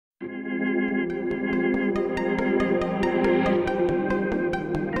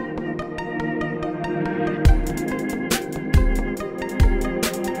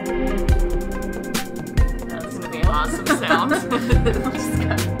So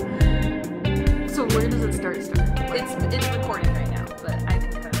where does it start? It's recording right now, but I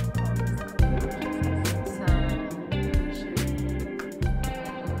can cut all this out.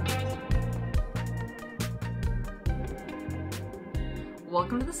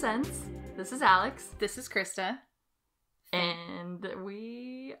 Welcome to The Sense. This is Alex. This is Krista. And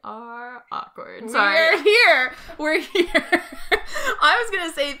we are awkward. We're here. I was going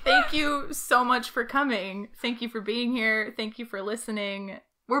to say thank you so much for coming. Thank you for being here. Thank you for listening.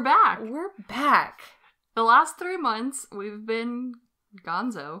 We're back. The last 3 months, we've been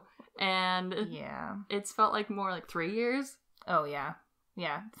gonzo. And yeah, it's felt like more like 3 years. Oh, yeah.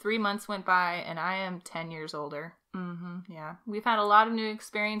 Yeah. 3 months went by, and I am 10 years older. Mm-hmm. Yeah. We've had a lot of new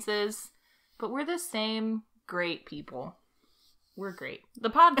experiences, but we're the same great people. We're great. The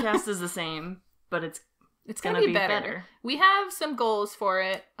podcast is the same, but it's gonna be better. We have some goals for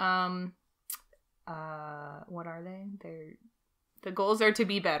it. What are they? The goals are to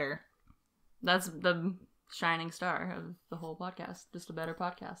be better. That's the shining star of the whole podcast. Just a better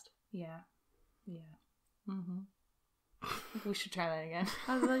podcast. Yeah. Yeah. Mm-hmm. We should try that again.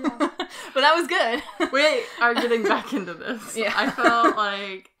 But that was good. We are getting back into this. Yeah. I felt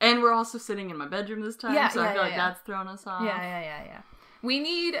like, and we're also sitting in my bedroom this time, so I feel like that's thrown us off. Yeah. We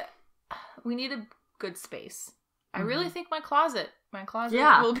need a good space. I really think my closet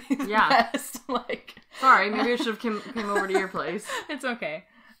will be the best. Like, sorry, maybe I should have came over to your place. It's okay.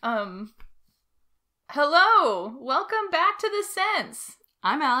 Hello, welcome back to The Sense.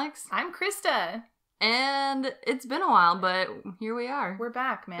 I'm Alex. I'm Krista. And it's been a while, but here we are. We're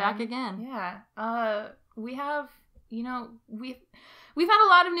back, man. Back again. Yeah. We have, we've had a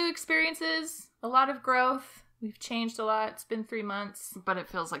lot of new experiences, a lot of growth. We've changed a lot. It's been 3 months. But it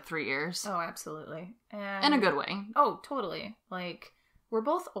feels like 3 years. Oh, absolutely. And in a good way. Oh, totally. Like, we're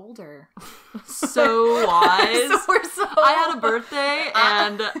both older. So wise. I had a birthday,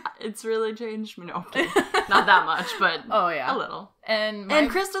 and it's really changed me. No, okay. Not that much, but a little. And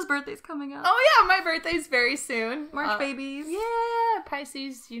Krista's birthday's coming up. Oh, yeah, my birthday's very soon. March babies. Yeah,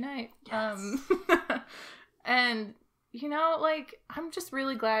 Pisces unite. Yes. And, I'm just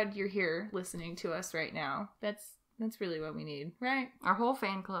really glad you're here listening to us right now. That's really what we need, right? Our whole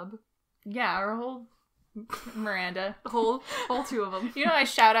fan club. Yeah, our whole Miranda. The whole two of them. I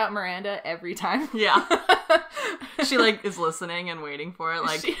shout out Miranda every time. Yeah. She, is listening and waiting for it,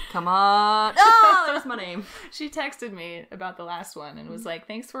 come on. Oh, there's my name. She texted me about the last one and was like,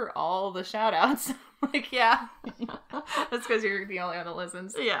 thanks for all the shout outs. Yeah. That's because you're the only one that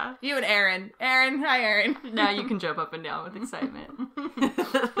listens. Yeah. You and Aaron. Hi, Aaron. Now you can jump up and down with excitement.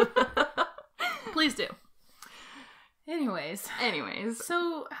 Please do. Anyways.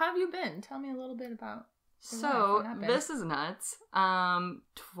 So, how have you been? Tell me a little bit about So, this is nuts.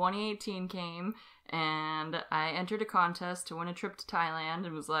 2018 came, and I entered a contest to win a trip to Thailand,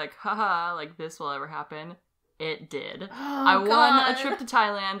 and was like, haha, this will ever happen. It did. I won a trip to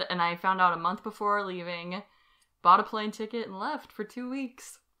Thailand, and I found out a month before leaving, bought a plane ticket, and left for 2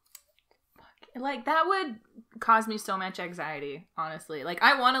 weeks. That would cause me so much anxiety, honestly.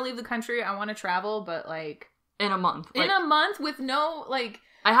 I want to leave the country, I want to travel, but, in a month. In a month with no,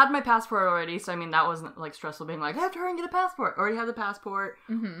 I had my passport already, so, that wasn't, stressful being I have to hurry and get a passport. Already had the passport.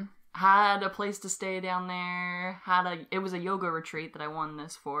 Mm-hmm. Had a place to stay down there. It was a yoga retreat that I won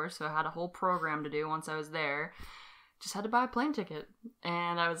this for, so I had a whole program to do once I was there. Just had to buy a plane ticket.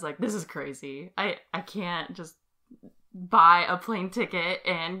 And I was like, this is crazy. I can't just buy a plane ticket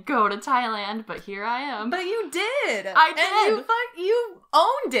and go to Thailand, but here I am. But you did. I did. And you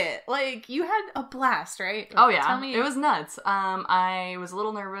owned it. You had a blast, right? Oh yeah. Tell me. It was nuts. I was a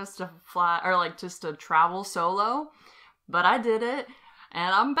little nervous to fly, or just to travel solo, but I did it,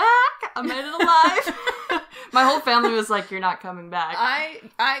 and I'm back. I made it alive. My whole family was like, you're not coming back.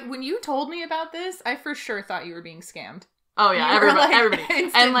 When you told me about this, I for sure thought you were being scammed. Oh yeah, everybody.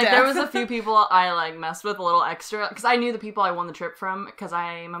 And death. There was a few people I messed with a little extra, because I knew the people I won the trip from, because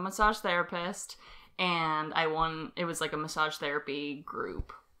I'm a massage therapist, and it was a massage therapy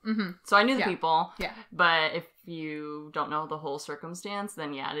group. Mm-hmm. So I knew the people. Yeah. But if you don't know the whole circumstance,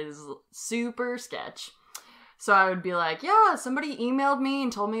 then yeah, it is super sketch. So I would be like, yeah, somebody emailed me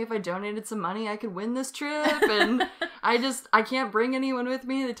and told me if I donated some money, I could win this trip. And I can't bring anyone with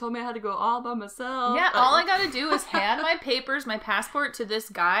me. They told me I had to go all by myself. Yeah, all I gotta do is hand my papers, my passport to this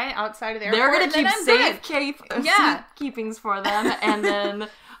guy outside of the airport. They're going to keep safe keepings for them. And then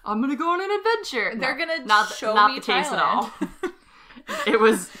I'm going to go on an adventure. They're going to show not me the case Thailand. at all. It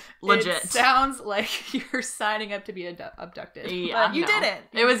was legit. It sounds like you're signing up to be abducted. Yeah, but you did it.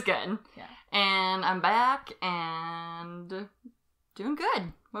 It was good. Yeah. And I'm back and doing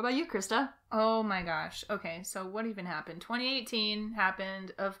good. What about you, Krista? Oh my gosh. Okay, so what even happened? 2018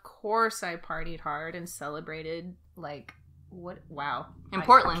 happened. Of course I partied hard and celebrated, like, what? Wow. In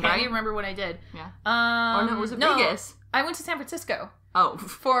Portland, I can't right? even remember what I did. Yeah. Oh, no, was it Vegas? I went to San Francisco. Oh.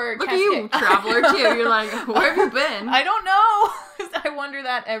 For Look Cascade. at you, traveler, too. You're like, where have you been? I don't know. I wonder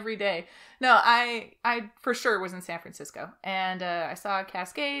that every day. No, I for sure was in San Francisco. And I saw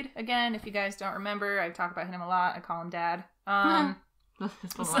Cascade again. If you guys don't remember, I talk about him a lot. I call him Dad.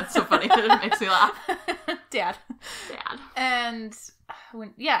 That's so funny. It makes me laugh. Dad. Dad. And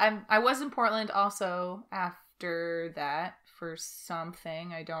I was in Portland also after that for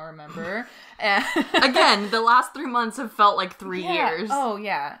something I don't remember. Again, the last 3 months have felt like 3 years. Oh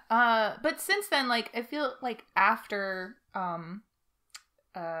yeah. But since then, like, I feel like after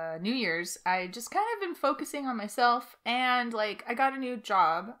New Year's, I just kind of been focusing on myself, and like I got a new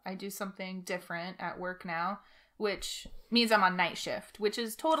job. I do something different at work now, which means I'm on night shift, which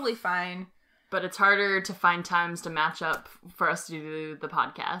is totally fine. But it's harder to find times to match up for us to do the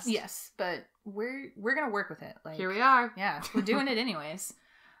podcast. Yes, but we're gonna work with it. Like, here we are. Yeah, we're doing it anyways.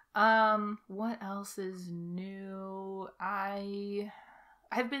 What else is new?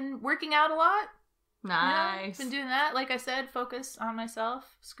 I've been working out a lot. Nice. Been doing that. Like I said, focus on myself.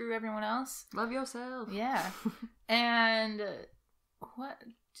 Screw everyone else. Love yourself. Yeah. And what?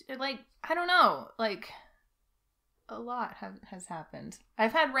 Like, I don't know. Like, a lot has happened.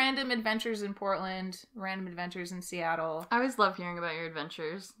 I've had random adventures in Portland, random adventures in Seattle. I always love hearing about your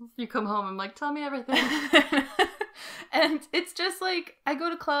adventures. You come home, I'm like, tell me everything. And it's just like, I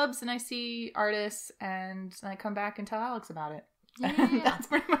go to clubs and I see artists and I come back and tell Alex about it. Yeah. And that's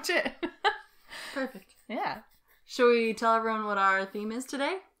pretty much it. Perfect. Yeah. Should we tell everyone what our theme is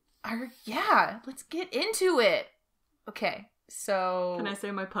today? Yeah, let's get into it. Okay, so... Can I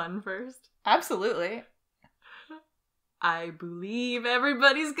say my pun first? Absolutely. I believe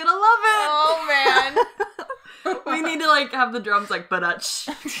everybody's gonna love it! Oh, man. We need to, like, have the drums like, ba-dutch.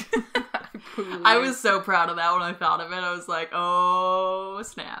 I was so proud of that when I thought of it. I was like, oh,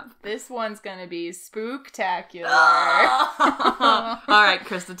 snap. This one's gonna be spooktacular. All right,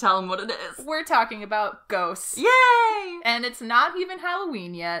 Krista, tell them what it is. We're talking about ghosts. Yay! And it's not even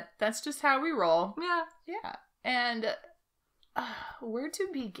Halloween yet. That's just how we roll. Yeah. Yeah. And where to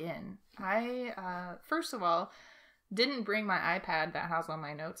begin? I, first of all, didn't bring my iPad that has all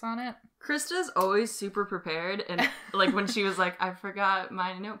my notes on it. Krista's always super prepared, and like when she was like, I forgot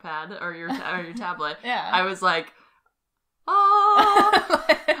my notepad or your tablet, Yeah. I was like, oh,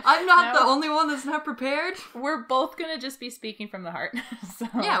 I'm not the only one that's not prepared. We're both gonna just be speaking from the heart. So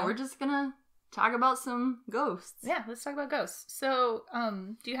yeah, we're just gonna talk about some ghosts. Yeah, let's talk about ghosts. So,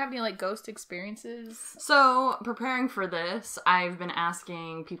 do you have any like ghost experiences? So, preparing for this, I've been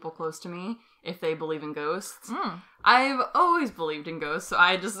asking people close to me if they believe in ghosts. I've always believed in ghosts, so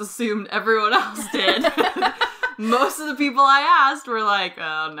I just assumed everyone else did. Most of the people I asked were like,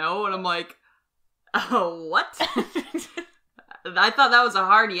 no, and I'm like, oh, what? I thought that was a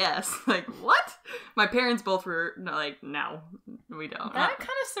hard yes. Like, what? My parents both were like, no, we don't. That kind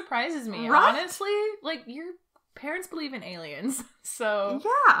of surprises me, right? Honestly. Like, your parents believe in aliens, so...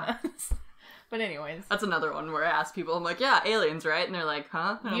 Yeah. But anyways. That's another one where I ask people, I'm like, yeah, aliens, right? And they're like,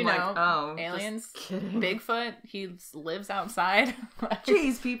 huh? And I'm like, oh. Aliens, just kidding. Bigfoot, he lives outside.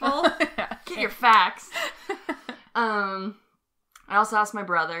 Jeez, people. Get your facts. I also asked my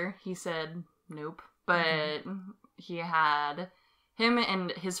brother. He said, nope. But him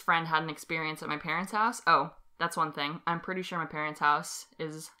and his friend had an experience at my parents' house. Oh, that's one thing. I'm pretty sure my parents' house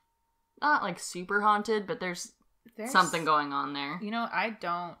is not like super haunted, but there's something going on there. You know, I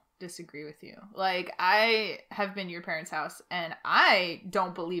don't disagree with you. Like, I have been to your parents' house and I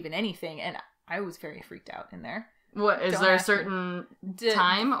don't believe in anything, and I was very freaked out in there. What, is there a certain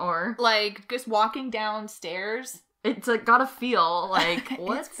time or? Like, just walking downstairs. It's like, gotta feel like,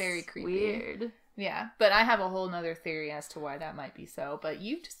 what's it's very creepy. Weird. Yeah, but I have a whole nother theory as to why that might be so, but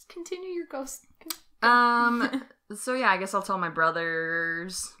you just continue your ghost. So yeah, I guess I'll tell my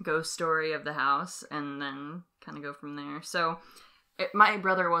brother's ghost story of the house and then kind of go from there. So, my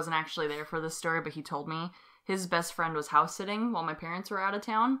brother wasn't actually there for this story, but he told me his best friend was house sitting while my parents were out of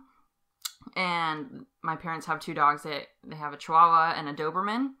town. And my parents have 2 dogs. They have a Chihuahua and a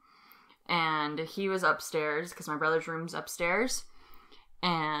Doberman. And he was upstairs because my brother's room's upstairs.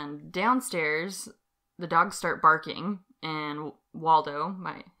 And downstairs, the dogs start barking. And Waldo,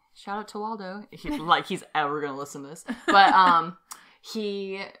 shout out to Waldo. He's ever going to listen to this. But,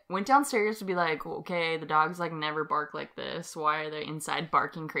 he went downstairs to be like, okay, the dogs like never bark like this. Why are they inside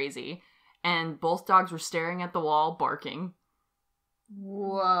barking crazy? And both dogs were staring at the wall barking.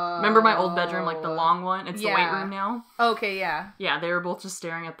 Whoa. Remember my old bedroom, like the long one? It's the weight room now. Okay, yeah. Yeah, they were both just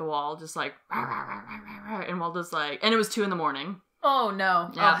staring at the wall, just like, and Waldo's like, and it was 2 a.m. Oh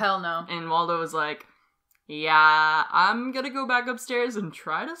no. Yeah. Oh hell no. And Waldo was like, yeah, I'm gonna go back upstairs and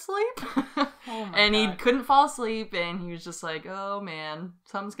try to sleep. Oh my and God. he couldn't fall asleep, and he was just like, oh man,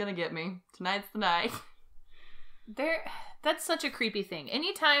 something's gonna get me. Tonight's the night. That's such a creepy thing.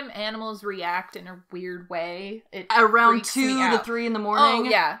 Anytime animals react in a weird way, it around freaks 2 me to out. 3 in the Oh,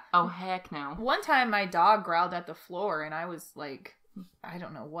 morning. yeah. Oh, heck no. One time my dog growled at the floor and I was like, I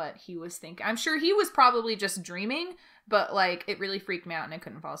don't know what he was thinking. I'm sure he was probably just dreaming, but like it really freaked me out and I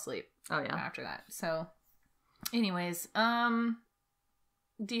couldn't fall asleep. Oh yeah. After that. So anyways,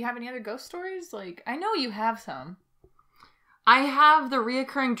 do you have any other ghost stories? Like, I know you have some. I have the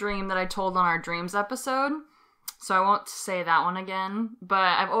reoccurring dream that I told on our dreams episode. So I won't say that one again, but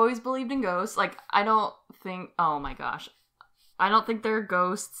I've always believed in ghosts. Like, I don't think, oh my gosh, I don't think there are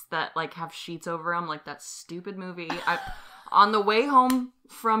ghosts that, like, have sheets over them, like that stupid movie. On the way home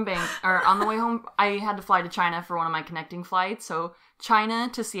I had to fly to China for one of my connecting flights, so China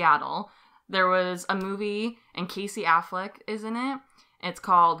to Seattle. There was a movie, and Casey Affleck is in it. It's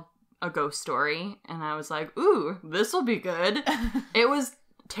called A Ghost Story, and I was like, ooh, this will be good. It was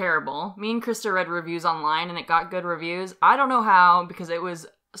terrible. Me and Krista read reviews online and it got good reviews. I don't know how, because it was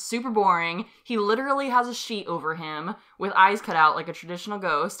super boring. He literally has a sheet over him with eyes cut out like a traditional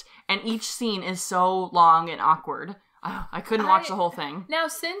ghost, and each scene is so long and awkward. I couldn't watch the whole thing. Now,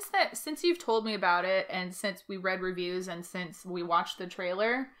 since you've told me about it, and since we read reviews, and since we watched the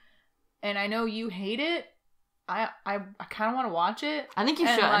trailer, and I know you hate it, I kind of want to watch it. I think you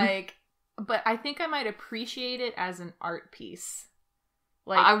should. But I think I might appreciate it as an art piece.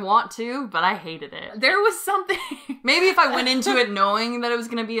 Like, I want to, but I hated it. There was something. Maybe if I went into it knowing that it was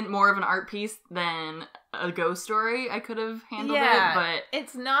going to be more of an art piece than a ghost story, I could have handled it. But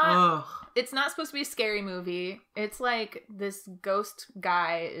it's not. Ugh. It's not supposed to be a scary movie. It's like this ghost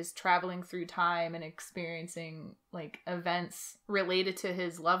guy is traveling through time and experiencing like events related to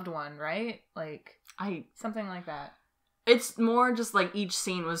his loved one, right? Like something like that. It's more just like each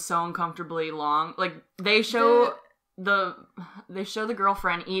scene was so uncomfortably long. Like they show the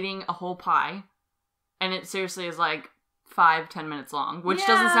girlfriend eating a whole pie, and it seriously is like 5-10 minutes long, which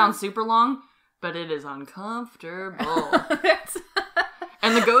doesn't sound super long, but it is uncomfortable.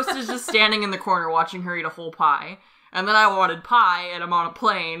 And the ghost is just standing in the corner watching her eat a whole pie. And then I wanted pie, and I'm on a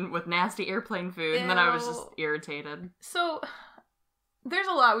plane with nasty airplane food, and then I was just irritated. So there's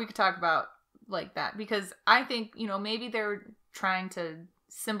a lot we could talk about like that, because I think, maybe they're trying to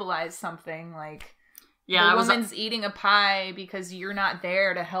symbolize something, like the woman's eating a pie because you're not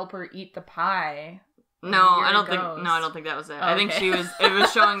there to help her eat the pie. No, I don't think that was it. Oh, I think it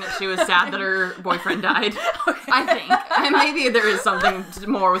was showing that she was sad that her boyfriend died. Okay. I think. And maybe there is something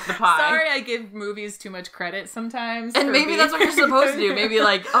more with the pie. Sorry, I give movies too much credit sometimes. And maybe that's what you're supposed to do. Maybe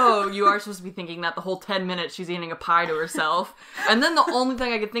like, oh, you are supposed to be thinking that the whole 10 minutes she's eating a pie to herself. And then the only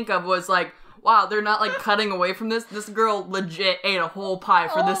thing I could think of was like, wow, they're not like cutting away from this. This girl legit ate a whole pie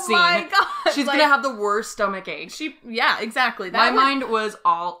for this scene. Oh my god. She's gonna have the worst stomach ache. Yeah, exactly. My mind was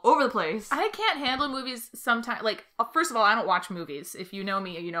all over the place. I can't handle movies sometimes. Like, first of all, I don't watch movies. If you know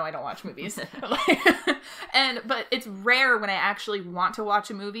me, you know I don't watch movies. But it's rare when I actually want to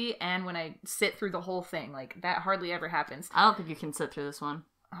watch a movie and when I sit through the whole thing. Like, that hardly ever happens. I don't think you can sit through this one.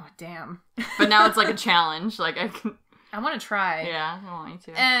 Oh, damn. But now it's like a challenge. Like, I want to try. Yeah, I want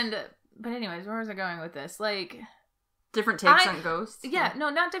you to. But anyways, where was I going with this? Like, different takes on ghosts? Yeah, no,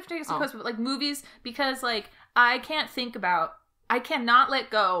 not different takes on ghosts, but like movies, because like I cannot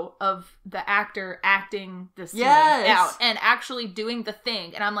let go of the actor acting the scene out and actually doing the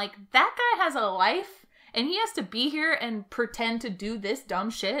thing. And I'm like, that guy has a life and he has to be here and pretend to do this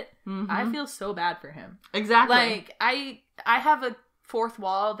dumb shit. Mm-hmm. I feel so bad for him. Exactly. Like, I have a fourth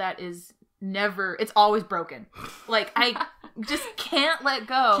wall that is it's always broken. Like, I just can't let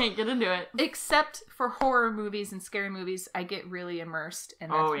go. Can't get into it. Except for horror movies and scary movies, I get really immersed.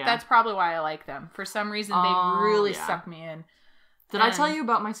 And that's probably why I like them. For some reason, they really suck me in. Did I tell you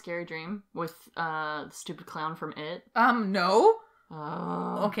about my scary dream with the stupid clown from It? No.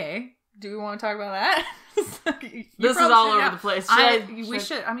 Okay. Do we want to talk about that? This is all over the place. We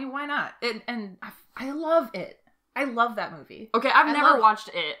should. I mean, why not? And I love It. I love that movie. Okay, I've never watched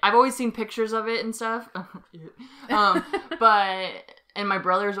It. I've always seen pictures of it and stuff. And my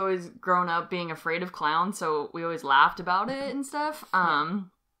brother's always grown up being afraid of clowns, so we always laughed about it and stuff. And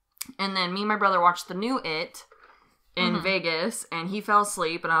then me and my brother watched the new It in Vegas, and he fell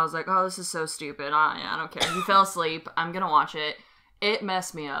asleep, and I was like, oh, this is so stupid. I don't care. He fell asleep. I'm gonna watch it. It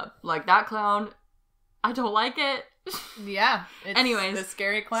messed me up. Like, that clown, I don't like it. Yeah. Anyways, the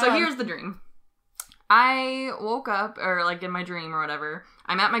scary clown. So here's the dream. I woke up, or like in my dream or whatever,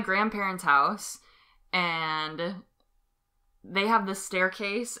 I'm at my grandparents' house, and they have this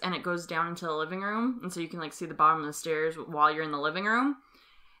staircase, and it goes down into the living room, and so you can like see the bottom of the stairs while you're in the living room.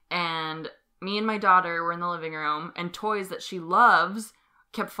 And me and my daughter were in the living room, and toys that she loves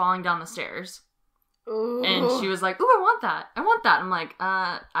kept falling down the stairs. Ooh. And she was like, ooh, I want that. I'm like,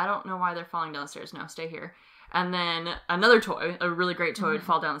 I don't know why they're falling down the stairs. No, stay here. And then another toy, a really great toy, would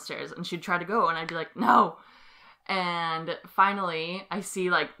fall down the stairs, and she'd try to go, and I'd be like, no. And finally, I see,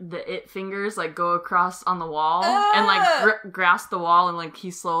 like, the it fingers, like, go across on the wall, and, like, grasp the wall, and, like,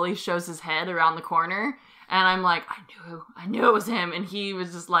 he slowly shows his head around the corner, and I'm like, I knew it was him, and he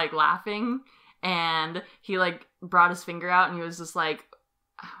was just, like, laughing, and he, like, brought his finger out, and he was just, like,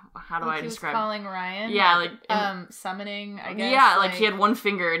 how do I describe? He was calling Ryan? Yeah, like... summoning, I guess. Yeah, like, he had one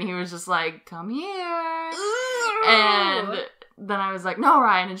finger, and he was just like, come here. Ooh. And then I was like, no,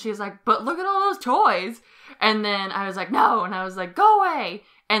 Ryan. And she was like, but look at all those toys. And then I was like, no. And I was like, go away.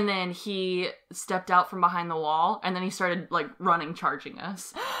 And then he stepped out from behind the wall, and then he started, like, running, charging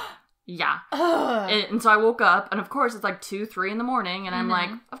us. Yeah. And so I woke up, and of course, it's like 2, 3 in the morning, and I'm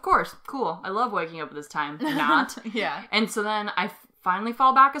like, of course, cool. I love waking up at this time. Not. Yeah. And so then I finally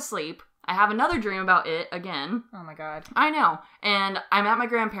fall back asleep. I have another dream about it again. Oh my god. I know. And I'm at my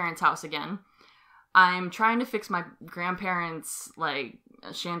grandparents' house again. I'm trying to fix my grandparents' like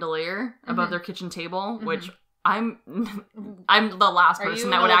chandelier above their kitchen table, which I'm the last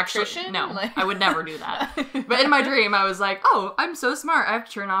person that would actually like... I would never do that. But in my dream I was like, oh, I'm so smart. I have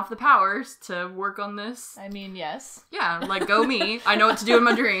to turn off the powers to work on this. I mean, yes. Yeah, like go me. I know what to do in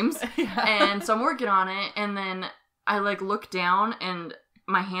my dreams. Yeah. And so I'm working on it, and then I like look down, and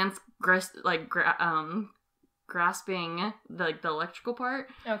my hands grasping the electrical part.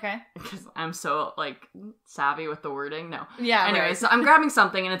 Okay. Because I'm so like savvy with the wording. No. Yeah. Anyway, right. So I'm grabbing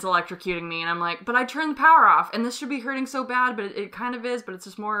something and it's electrocuting me, and I'm like, but I turned the power off, and this should be hurting so bad, but it kind of is, but it's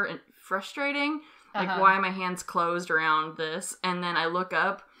just more frustrating. Like, why are my hands closed around this? And then I look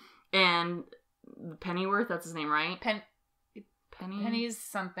up, and Pennyworth, that's his name, right? Penny's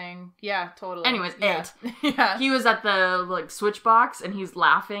something. Yeah, totally. Anyways, yeah. Yeah. He was at the, like, switch box, and he's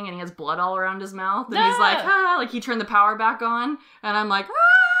laughing, and he has blood all around his mouth, and he's like, ah! Like, he turned the power back on, and I'm like,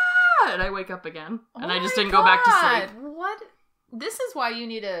 ah! And I wake up again. And I just didn't go back to sleep. What? This is why you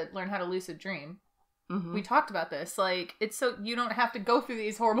need to learn how to lucid dream. Mm-hmm. We talked about this. Like, it's so you don't have to go through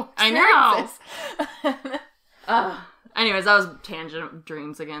these horrible experiences. I know! Anyways, that was tangent of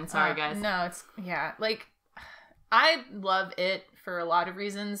dreams again. Sorry, guys. No, it's, yeah. Like, I love it for a lot of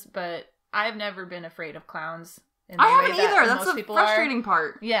reasons, but I've never been afraid of clowns. I haven't either. That's the frustrating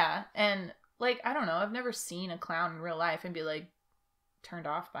part. Yeah, and like, I don't know. I've never seen a clown in real life and be like turned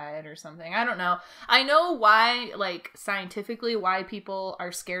off by it or something. I don't know. I know why, like, scientifically, why people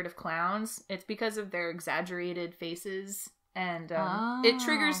are scared of clowns. It's because of their exaggerated faces, and it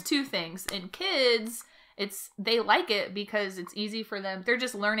triggers two things. In kids, they like it because it's easy for them. They're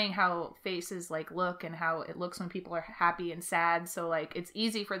just learning how faces like look and how it looks when people are happy and sad. So like it's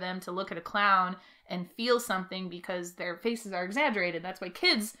easy for them to look at a clown and feel something because their faces are exaggerated. That's why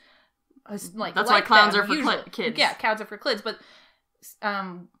kids like. That's why clowns are for kids. Yeah, clowns are for kids. But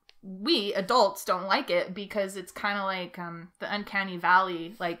we adults don't like it because it's kind of like the uncanny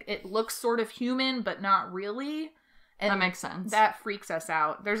valley. Like it looks sort of human, but not really. And that makes sense. That freaks us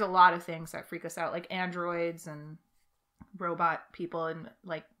out. There's a lot of things that freak us out, like androids and robot people and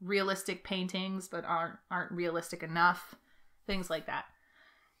like realistic paintings but aren't realistic enough. Things like that.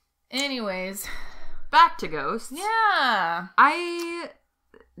 Anyways. Back to ghosts. Yeah. I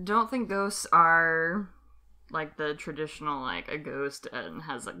don't think ghosts are like the traditional, like a ghost and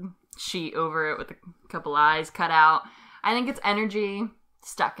has a sheet over it with a couple eyes cut out. I think it's energy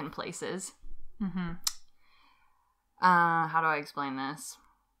stuck in places. Mm-hmm. How do I explain this?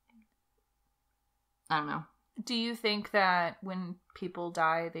 I don't know. Do you think that when people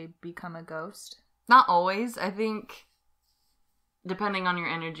die, they become a ghost? Not always. I think depending on your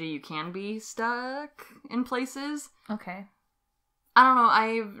energy, you can be stuck in places. Okay. I don't know.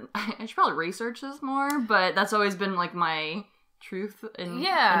 I should probably research this more, but that's always been like my truth in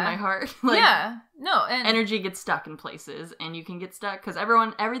my heart. Like, yeah. No. And energy gets stuck in places, and you can get stuck because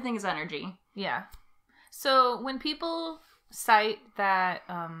everything is energy. Yeah. So when people cite that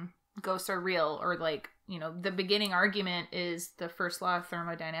ghosts are real, or like, you know, the beginning argument is the first law of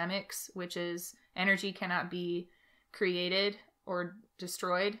thermodynamics, which is energy cannot be created or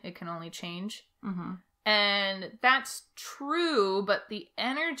destroyed. It can only change. Mm-hmm. And that's true, but the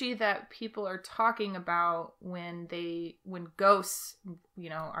energy that people are talking about when ghosts, you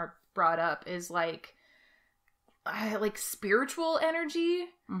know, are brought up is like like spiritual energy,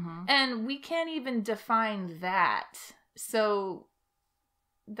 and we can't even define that. So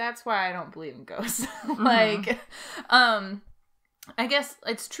that's why I don't believe in ghosts. Like, I guess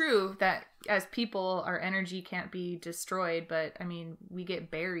it's true that as people, our energy can't be destroyed, but I mean, we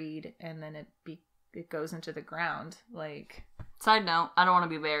get buried and then it goes into the ground. Like, side note, I don't want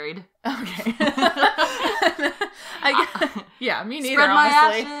to be buried. Okay. Yeah, me neither. Spread my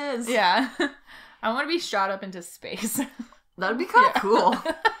honestly. ashes. Yeah, I want to be shot up into space. That'd be kind of cool.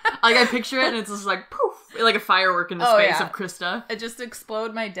 Like, I picture it and it's just like poof, like a firework into space of Krista. It just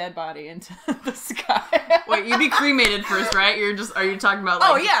explode my dead body into the sky. Wait, you'd be cremated first, right? Are you talking about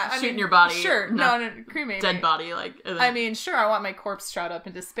like shooting your body? Sure. No, cremate dead me. Body, like. I mean, sure, I want my corpse shot up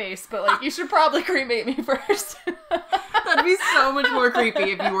into space, but like, you should probably cremate me first. That'd be so much more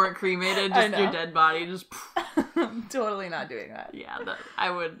creepy if you weren't cremated, just your dead body, just. I'm totally not doing that. Yeah, I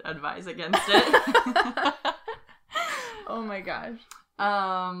would advise against it. Oh my gosh.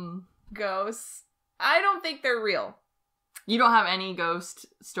 Ghosts. I don't think they're real. You don't have any ghost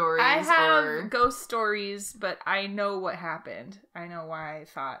stories? I have ghost stories, but I know what happened. I know why I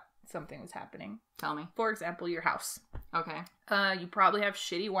thought something was happening. Tell me. For example, your house. Okay. You probably have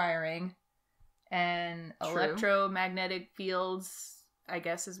shitty wiring and electromagnetic fields, I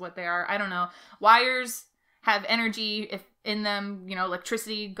guess is what they are. I don't know. Wires have energy in them,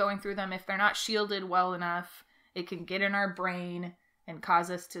 electricity going through them. If they're not shielded well enough, it can get in our brain and cause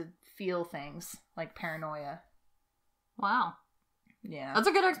us to feel things like paranoia. Wow. Yeah. That's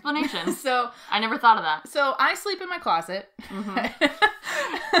a good explanation. So I never thought of that. So I sleep in my closet.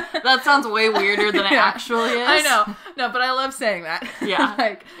 That sounds way weirder than it actually is. I know. No, but I love saying that. Yeah.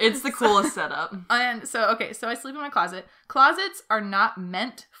 Like, it's the coolest setup. And so I sleep in my closet. Closets are not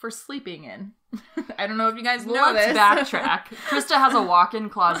meant for sleeping in. I don't know if you guys know this. Let's backtrack. Krista has a walk-in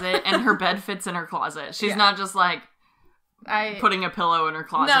closet and her bed fits in her closet. She's not just like putting a pillow in her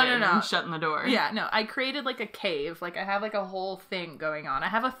closet and shutting the door. Yeah, no. I created like a cave. Like, I have like a whole thing going on. I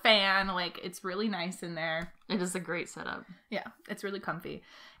have a fan. Like, it's really nice in there. It is a great setup. Yeah, it's really comfy.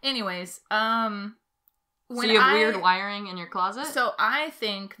 Anyways, so you have weird wiring in your closet? So I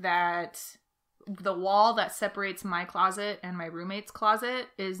think that the wall that separates my closet and my roommate's closet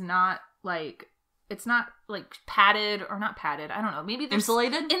is not like, it's not like padded or not padded. I don't know. Maybe there's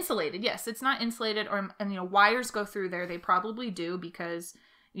insulated? Insulated, yes. It's not insulated and wires go through there. They probably do because,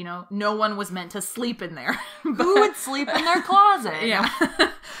 no one was meant to sleep in there. Who would sleep in their closet? Yeah.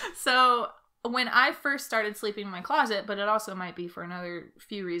 So when I first started sleeping in my closet, but it also might be for another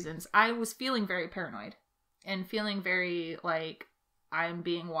few reasons, I was feeling very paranoid and feeling very like I'm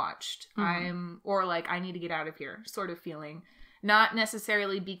being watched. Or like I need to get out of here sort of feeling. Not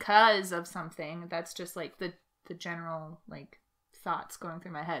necessarily because of something. That's just like the general like thoughts going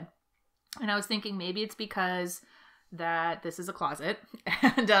through my head. And I was thinking maybe it's because that this is a closet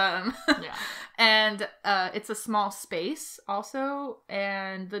and and it's a small space also,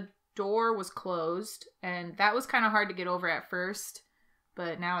 and the door was closed, and that was kind of hard to get over at first,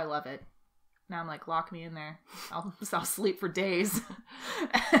 but now I love it. Now I'm like, lock me in there. I'll sleep for days.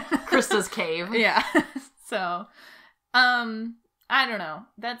 Krista's cave. Yeah. So I don't know.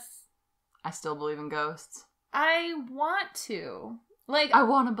 I still believe in ghosts. I want to. Like, I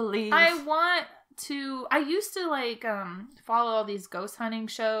want to believe. I used to like follow all these ghost hunting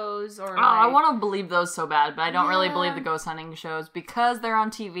shows or I want to believe those so bad, but I don't really believe the ghost hunting shows because they're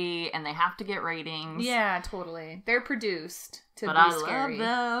on TV and they have to get ratings. Yeah, totally. They're produced to be scary. But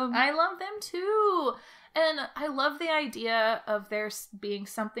I love them. I love them too. And I love the idea of there being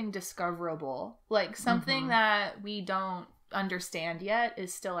something discoverable. Like something that we don't understand yet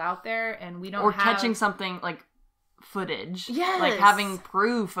is still out there, and we don't catching something like footage. Yes. Like having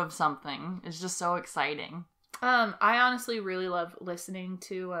proof of something is just so exciting. I honestly really love listening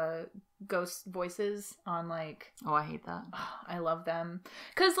to ghost voices on like... Oh, I hate that. I love them.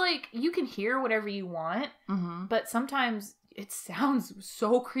 Because like you can hear whatever you want, but sometimes it sounds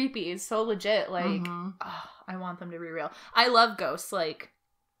so creepy. It's so legit. Like, I want them to be real. I love ghosts. Like,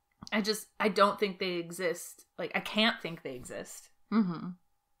 I don't think they exist. Like, I can't think they exist.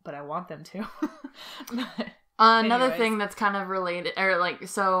 But I want them to. Another thing that's kind of related, or like,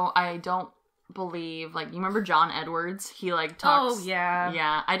 so I don't believe, like, you remember John Edwards? He like talks. Oh, yeah.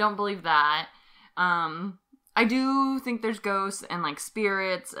 Yeah, I don't believe that. I do think there's ghosts and like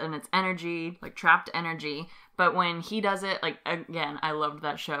spirits and it's energy, like trapped energy. But when he does it, like, again, I loved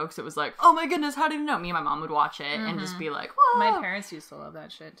that show because it was like, oh my goodness, how did you know? Me and my mom would watch it and just be like, whoa. My parents used to love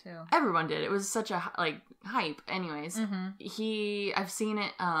that shit too. Everyone did. It was such a, like, hype. Anyways, I've seen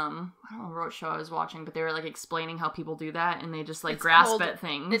it, I don't remember what show I was watching, but they were, like, explaining how people do that and they just, like, grasp at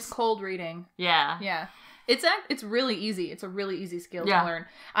things. It's cold reading. Yeah. Yeah. It's really easy. It's a really easy skill to learn.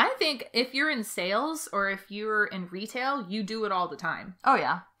 I think if you're in sales or if you're in retail, you do it all the time. Oh,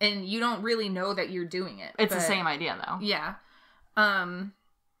 yeah. And you don't really know that you're doing it. It's the same idea, though. Yeah.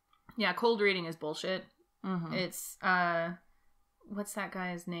 Yeah, cold reading is bullshit. Mm-hmm. It's, what's that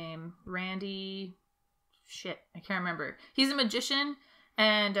guy's name? Randy... Shit, I can't remember. He's a magician,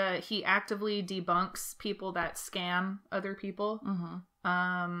 and he actively debunks people that scam other people.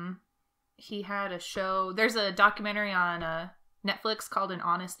 Mm-hmm. He had a show. There's a documentary on Netflix called An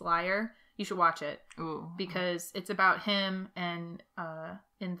Honest Liar. You should watch it. Ooh. Because it's about him and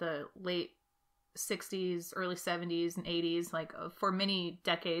in the late 60s, early 70s, and 80s, like for many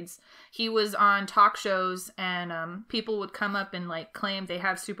decades, he was on talk shows, and people would come up and like claim they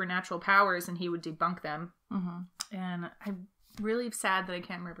have supernatural powers, and he would debunk them. Mm-hmm. And I'm really sad that I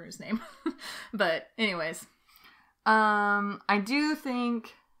can't remember his name. But anyways, I do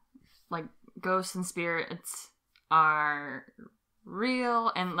think like ghosts and spirits are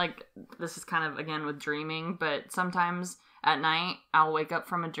real, and like this is kind of again with dreaming, but sometimes at night I'll wake up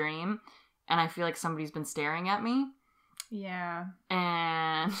from a dream and I feel like somebody's been staring at me. Yeah.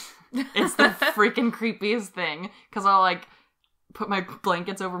 And it's the freaking creepiest thing, because I'll like put my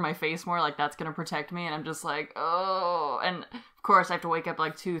blankets over my face more, like that's gonna protect me, and I'm just like, oh. And of course I have to wake up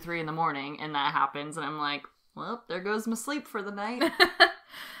like 2-3 in the morning, and that happens, and I'm like, well, there goes my sleep for the night.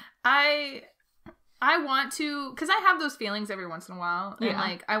 I want to, because I have those feelings every once in a while, and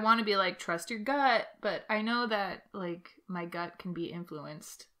like I want to be like, trust your gut, but I know that like my gut can be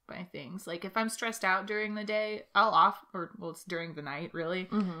influenced by things. Like if I'm stressed out during the day, it's during the night really,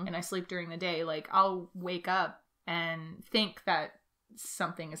 mm-hmm. and I sleep during the day, like I'll wake up and think that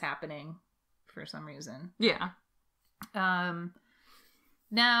something is happening for some reason. Yeah.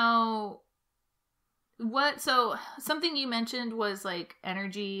 Now, so something you mentioned was like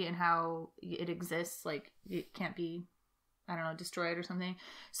energy and how it exists, like it can't be, I don't know, destroyed or something.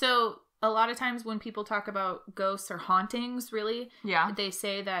 So a lot of times when people talk about ghosts or hauntings, really, they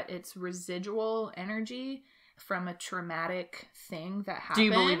say that it's residual energy from a traumatic thing that happened. Do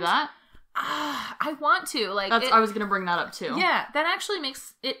you believe that? I want to. Like, I was going to bring that up too. Yeah, that actually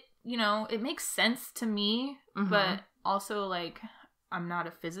makes it, it makes sense to me, mm-hmm. but also like, I'm not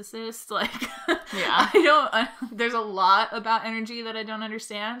a physicist. Like, yeah, there's a lot about energy that I don't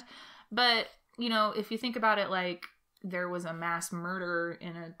understand. But, if you think about it, like, there was a mass murder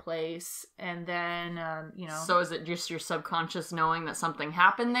in a place, and then, So is it just your subconscious knowing that something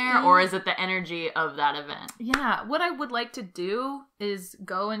happened there, or is it the energy of that event? Yeah, what I would like to do is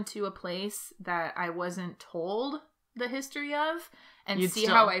go into a place that I wasn't told the history of, and see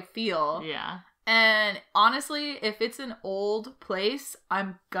how I feel. Yeah. And honestly, if it's an old place,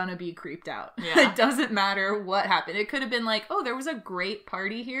 I'm gonna be creeped out. Yeah. It doesn't matter what happened. It could have been like, oh, there was a great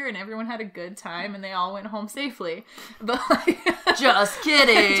party here and everyone had a good time and they all went home safely. But like, just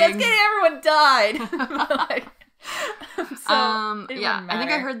kidding. Just kidding, everyone died. Yeah, I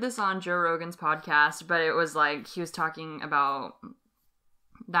think I heard this on Joe Rogan's podcast, but it was like he was talking about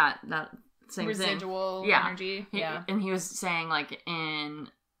that same residual energy. And he was saying like in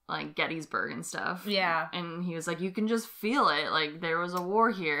like Gettysburg and stuff. Yeah. And he was like, you can just feel it. Like there was a war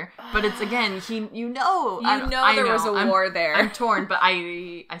here. But it's again, there was a war there. I'm torn, but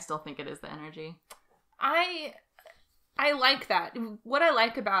I still think it is the energy. I like that. What I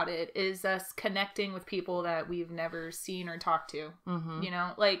like about it is us connecting with people that we've never seen or talked to.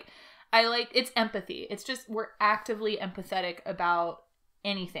 Mm-hmm. Like it's empathy. It's just we're actively empathetic about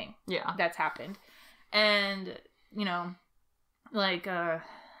anything that's happened. And, like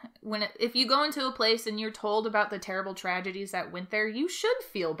if you go into a place and you're told about the terrible tragedies that went there, you should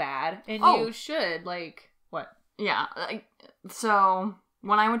feel bad, and you should what? Yeah, so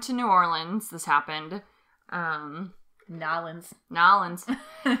when I went to New Orleans, this happened. Nolans.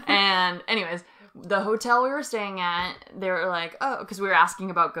 And anyways, the hotel we were staying at, they were like, oh, because we were asking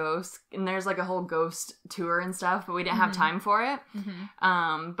about ghosts, and there's like a whole ghost tour and stuff, but we didn't have time for it.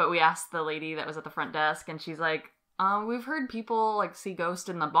 Mm-hmm. But we asked the lady that was at the front desk, and she's like, we've heard people like see ghosts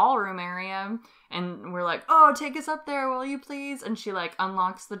in the ballroom area, and we're like, oh, take us up there, will you please? And she like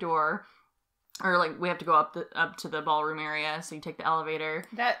unlocks the door, or like we have to go up to the ballroom area, so you take the elevator.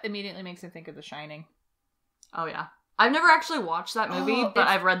 That immediately makes me think of The Shining. Oh yeah, I've never actually watched that movie, but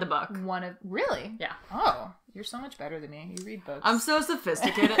I've read the book. Really? Yeah. Oh, you're so much better than me. You read books. I'm so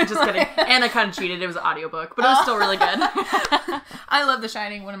sophisticated. Just kidding. And I kind of cheated. It was an audiobook, but it was still really good. I love The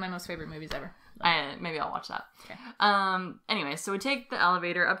Shining. One of my most favorite movies ever. Maybe I'll watch that. Okay. Anyway, so we take the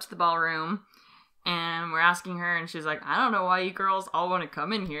elevator up to the ballroom, and we're asking her, and she's like, I don't know why you girls all want to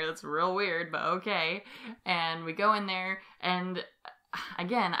come in here. That's real weird, but okay. And we go in there, and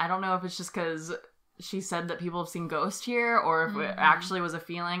again, I don't know if it's just because she said that people have seen ghosts here, or if it actually was a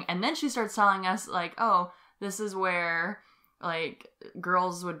feeling. And then she starts telling us, like, oh, this is where, like,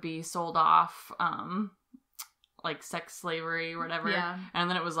 girls would be sold off, like, sex slavery or whatever. Yeah. And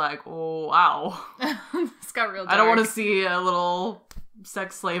then it was like, oh, wow. It's got real dark. I don't want to see a little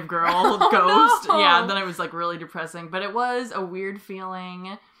sex slave girl ghost. No. Yeah, then it was, like, really depressing. But it was a weird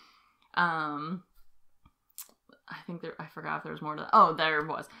feeling. I forgot if there was more to that. Oh, there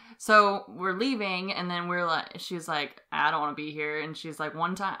was. So we're leaving, and then she's like, I don't want to be here. And she's like,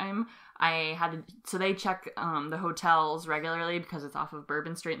 one time I had to, so they check the hotels regularly because it's off of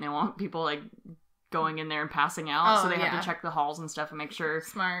Bourbon Street, and they want people, like, going in there and passing out. Oh, so they have to check the halls and stuff and make sure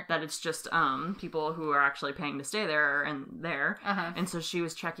that it's just people who are actually paying to stay there and there. Uh-huh. And so she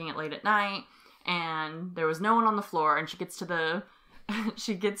was checking it late at night, and there was no one on the floor, and she gets to the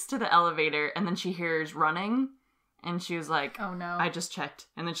elevator, and then she hears running. And she was like, oh no, I just checked.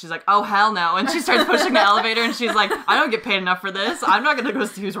 And then she's like, oh hell no. And she starts pushing the elevator, and she's like, I don't get paid enough for this. I'm not going to go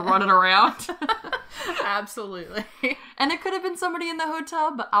see who's running around. Absolutely. And it could have been somebody in the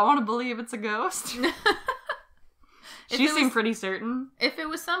hotel, but I want to believe it's a ghost. She seemed pretty certain. If it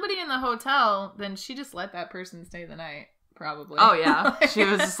was somebody in the hotel, then she just let that person stay the night. Probably. Oh yeah. She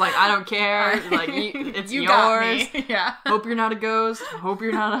was just like, I don't care. Like, it's yours. Got me. Yeah. Hope you're not a ghost. Hope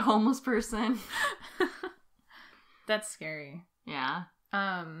you're not a homeless person. That's scary. Yeah.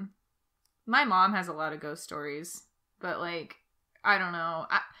 My mom has a lot of ghost stories, but, like, I don't know.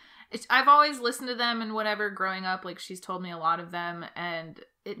 I've always listened to them and whatever growing up. Like, she's told me a lot of them, and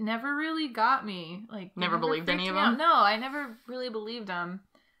it never really got me. Like, never believed any of them? No, I never really believed them.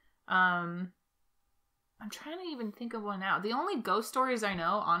 I'm trying to even think of one now. The only ghost stories I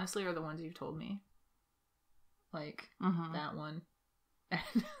know, honestly, are the ones you've told me. Like, that one.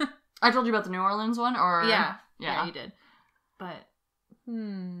 I told you about the New Orleans one, or? Yeah, you did. But,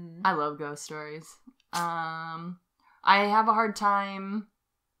 I love ghost stories. I have a hard time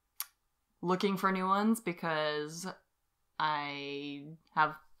looking for new ones because I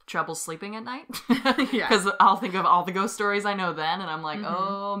have trouble sleeping at night. Because I'll think of all the ghost stories I know then, and I'm like,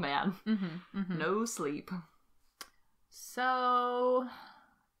 oh man, no sleep. So,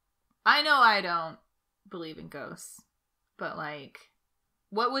 I know I don't believe in ghosts, but, like,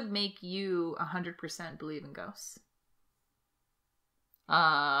 what would make you 100% believe in ghosts?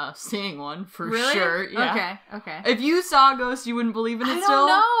 Seeing one, for really? sure. Yeah. Okay. If you saw a ghost, you wouldn't believe in it still?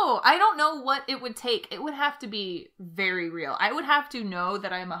 I don't know what it would take. It would have to be very real. I would have to know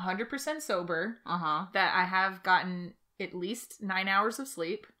that I'm 100% sober. That I have gotten at least 9 hours of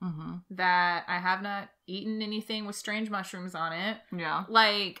sleep. That I have not eaten anything with strange mushrooms on it. Yeah.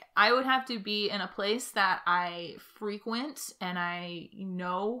 Like, I would have to be in a place that I frequent and I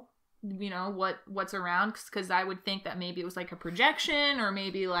know, what's around, because I would think that maybe it was like a projection, or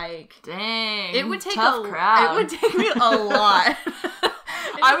maybe like, dang, it would take tough crowd. It would take me a lot.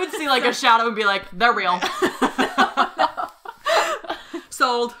 I would see like a shadow and be like, they're real. No.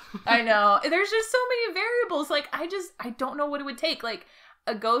 Sold. I know. There's just so many variables. Like, I don't know what it would take. Like,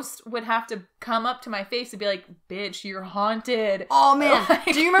 a ghost would have to come up to my face and be like, bitch, you're haunted. Oh man. Like,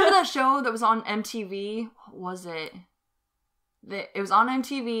 do you remember that show that was on MTV? What was it? It was on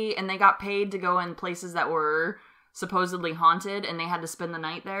MTV, and they got paid to go in places that were supposedly haunted, and they had to spend the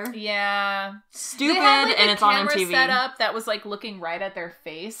night there. Yeah. Stupid, and it's on MTV. Camera set up that was, like, looking right at their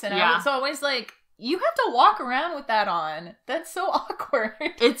face, and I was always like, you have to walk around with that on. That's so awkward.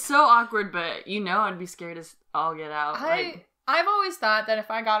 It's so awkward, but I'd be scared as all get out. I've always thought that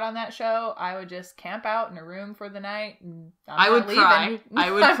if I got on that show, I would just camp out in a room for the night. And I would cry.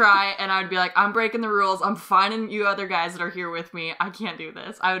 I would cry, and I would be like, I'm breaking the rules. I'm finding you other guys that are here with me. I can't do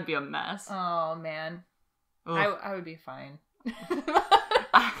this. I would be a mess. Oh, man. I would be fine.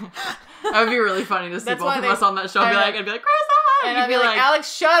 That would be really funny to see both of us on that show. I'd be like, Chris, and I'd be like,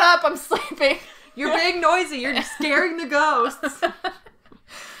 Alex, shut up. I'm sleeping. You're being noisy. You're scaring the ghosts.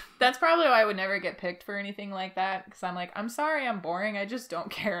 That's probably why I would never get picked for anything like that. Because I'm like, I'm sorry, I'm boring. I just don't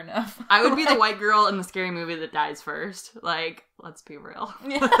care enough. I would be the white girl in the scary movie that dies first. Like, let's be real.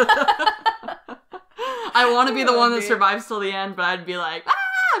 Yeah. I want to be the one that survives till the end, but I'd be like,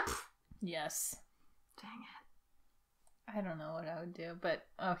 ah! Yes. Dang it. I don't know what I would do, but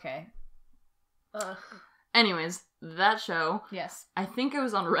okay. Ugh. Anyways, that show. Yes. I think it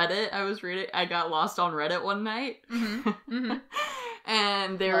was on Reddit. I got lost on Reddit one night.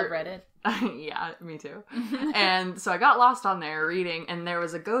 And they Love Reddit. Yeah, me too. And so I got lost on there reading, and there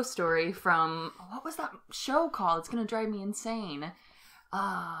was a ghost story from, what was that show called? It's gonna drive me insane.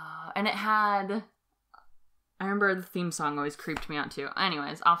 And it had, I remember the theme song always creeped me out too.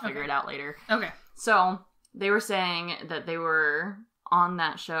 Anyways, I'll figure it out later. Okay. So they were saying that they were on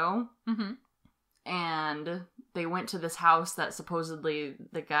that show, and they went to this house that supposedly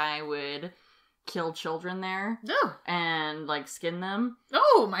the guy would kill children there. Oh. And, like, skin them.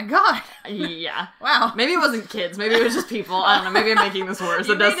 Oh, my God. Yeah. Wow. Maybe it wasn't kids. Maybe it was just people. I don't know. Maybe I'm making this worse.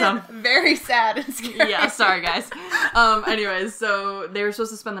 You It does made sound... very sad and scary. Yeah, sorry, guys. Anyways, so they were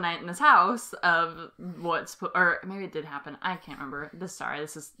supposed to spend the night in this house of what's... Or maybe it did happen. I can't remember. This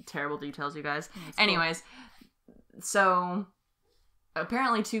is terrible details, you guys. That's Anyways, so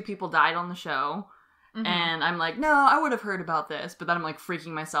apparently 2 people died on the show. Mm-hmm. And I'm like, no, I would have heard about this. But then I'm like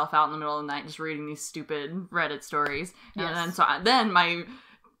freaking myself out in the middle of the night just reading these stupid Reddit stories. Yes. And then my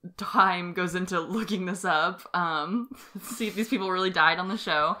time goes into looking this up. See if these people really died on the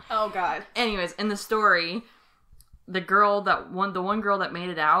show. Oh, God. Anyways, in the story, the one girl that made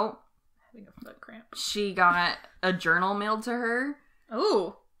it out, having a foot cramp. She got a journal mailed to her.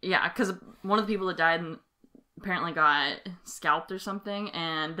 Oh. Yeah, because one of the people that died apparently got scalped or something,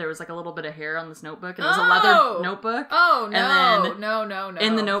 and there was like a little bit of hair on this notebook, and it was a leather notebook. Oh, no. And then No.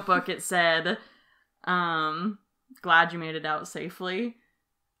 in the notebook it said, glad you made it out safely.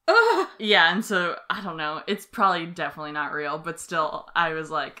 Yeah, and so, I don't know, it's probably definitely not real, but still, I was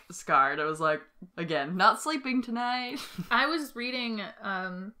like, scarred. I was like, again, not sleeping tonight. I was reading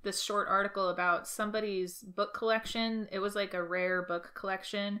this short article about somebody's book collection. It was like a rare book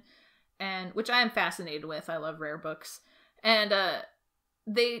collection, and which I am fascinated with. I love rare books. And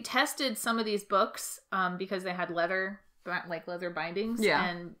they tested some of these books because they had leather bindings. Yeah.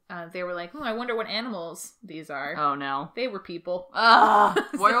 And they were like, I wonder what animals these are. Oh, no. They were people.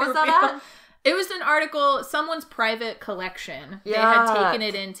 Where was that at? It was an article, someone's private collection. Yeah. They had taken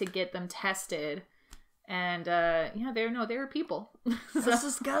it in to get them tested. And, they were people. That's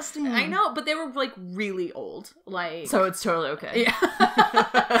disgusting. I know, but they were, like, really old. Like, so it's totally okay. Yeah.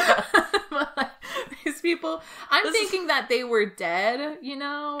 But, like, these people, I'm thinking that they were dead, you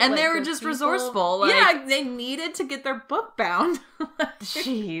know? And like, they were just resourceful. Like, yeah, they needed to get their book bound.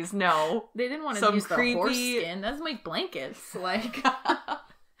 Jeez, no. They didn't want to use the horse skin. That's make blankets. Like,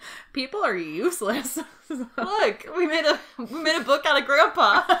 people are useless. Look, we made a book out of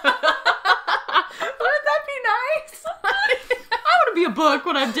Grandpa. Wouldn't that be nice? I want to be a book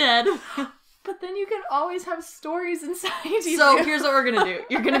when I'm dead. But then you can always have stories inside you. So here's what we're gonna do.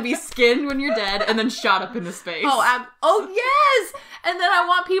 You're gonna be skinned when you're dead and then shot up into space. Oh yes! And then I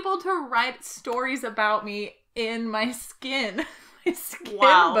want people to write stories about me in my skin. My skin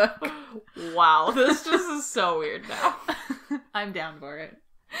book. Wow. This just is so weird now. I'm down for it.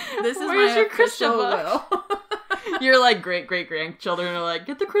 This is Where's my your Krista book? Your like great-great-grandchildren are like,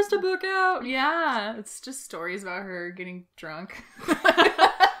 get the Krista book out. Yeah, it's just stories about her getting drunk.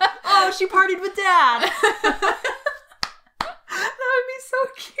 Oh, she partied with Dad. That would be so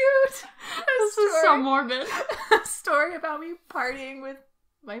cute. This is so morbid. A story about me partying with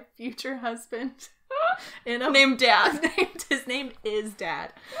my future husband. Named Dad. His name is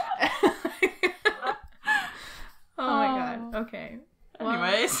Dad. Oh my God. Okay.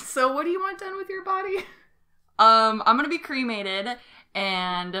 Anyways. So what do you want done with your body? I'm gonna be cremated,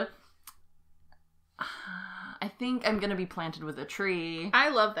 and I think I'm gonna be planted with a tree. I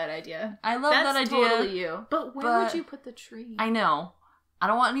love that idea. That's that idea. That's totally you. But where would you put the tree? I know. I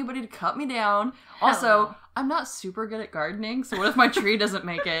don't want anybody to cut me down. Also, I'm not super good at gardening, so what if my tree doesn't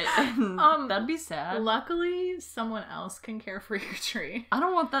make it? That'd be sad. Luckily, someone else can care for your tree. I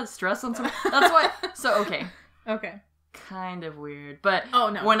don't want that stress on someone. That's why. So, okay. Okay. Kind of weird. But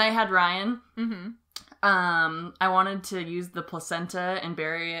no. When I had Ryan, mm-hmm. I wanted to use the placenta and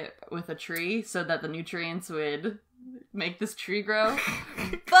bury it with a tree so that the nutrients would make this tree grow.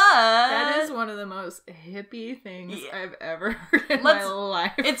 But that is one of the most hippie things I've ever heard in my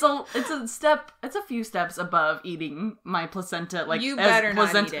life. It's a few steps above eating my placenta. Like, you better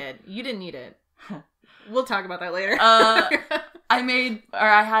not eat it. You didn't eat it. We'll talk about that later.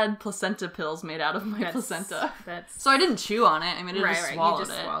 I had placenta pills made out of my placenta. So I didn't chew on it. I mean, I just swallowed it.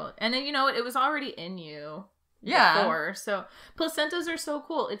 Swallowed. And then, it was already in you. Yeah. Before. So placentas are so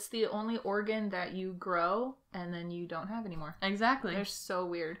cool. It's the only organ that you grow and then you don't have anymore. Exactly. They're so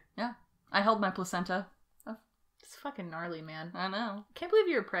weird. Yeah. I held my placenta. It's fucking gnarly, man. I know. Can't believe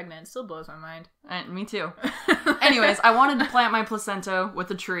you were pregnant. It still blows my mind. Me too. Anyways, I wanted to plant my placenta with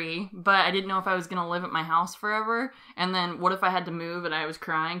a tree, but I didn't know if I was going to live at my house forever. And then what if I had to move and I was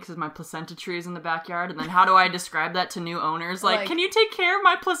crying because my placenta tree is in the backyard? And then how do I describe that to new owners? Like, can you take care of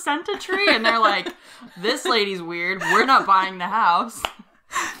my placenta tree? And they're like, this lady's weird. We're not buying the house.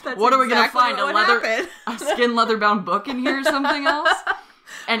 What are we going to find? A skin leather bound book in here or something else?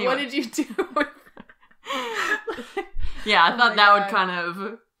 Anyway. What did you do with yeah, I thought that would kind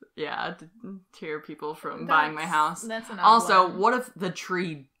of, deter people from buying my house. That's an Also, what if the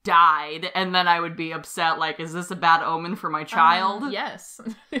tree died, and then I would be upset, like, is this a bad omen for my child? Yes.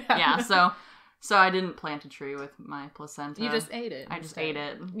 Yeah, so I didn't plant a tree with my placenta. You just ate it. I just ate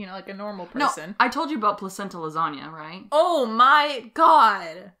it. You know, like a normal person. No, I told you about placenta lasagna, right? Oh my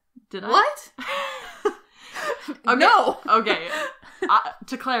god. Did I? What? Okay. No. Okay.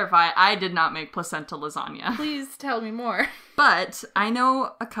 To clarify, I did not make placenta lasagna. Please tell me more. But I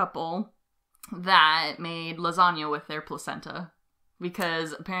know a couple that made lasagna with their placenta.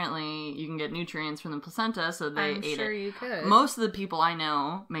 Because apparently you can get nutrients from the placenta, so they ate it. I'm sure you could. Most of the people I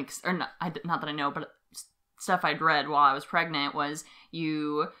know makes, or not that I know, but stuff I'd read while I was pregnant was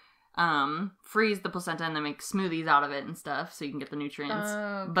you freeze the placenta and then make smoothies out of it and stuff, so you can get the nutrients.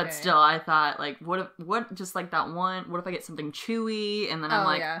 Okay. But still, I thought, like, what just like that one, what if I get something chewy? And then I'm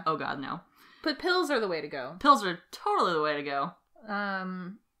like, oh god, no. But pills are the way to go. Pills are totally the way to go.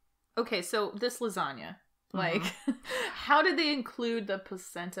 Okay, so this lasagna. Like, how did they include the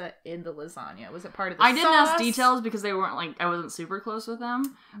placenta in the lasagna? Was it part of the sauce? I didn't ask details because they weren't, like, I wasn't super close with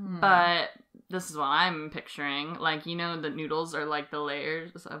them. But this is what I'm picturing. Like, you know, the noodles are, like, the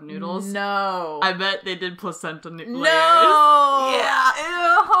layers of noodles? No. I bet they did placenta layers. No! Yeah.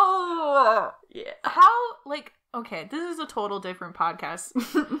 Ew. Yeah. How, like, okay, this is a total different podcast.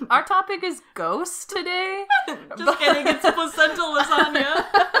 Our topic is ghosts today. Just kidding, it's placenta lasagna.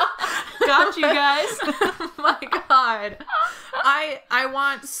 Got you guys. Oh my god. I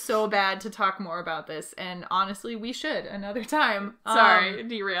want so bad to talk more about this, and honestly, we should another time. Sorry,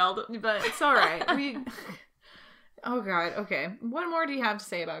 derailed. But it's alright. Oh god, okay. What more do you have to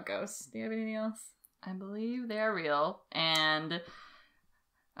say about ghosts? Do you have anything else? I believe they are real, and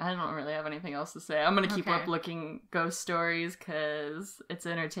I don't really have anything else to say. I'm gonna keep up looking ghost stories, because it's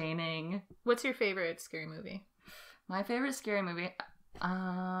entertaining. What's your favorite scary movie? My favorite scary movie?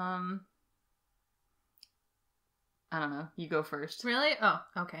 I don't know. You go first. Really? Oh,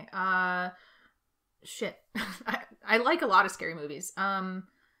 okay. Shit. I like a lot of scary movies. I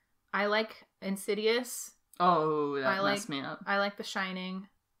like Insidious. Oh, that messed me up. I like The Shining.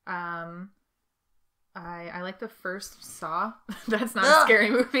 I like the first Saw. That's not a scary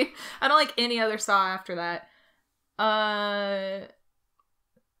movie. I don't like any other Saw after that.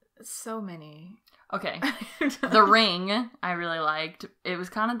 So many. Okay. The Ring, I really liked. It was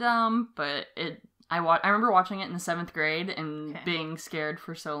kind of dumb, but I remember watching it in the 7th grade and being scared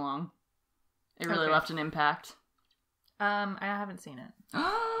for so long. It really left an impact. I haven't seen it.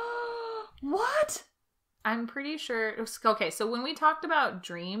 What? I'm pretty sure it was, okay, so when we talked about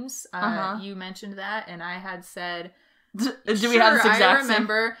dreams, you mentioned that, and I had said, do we have this exact I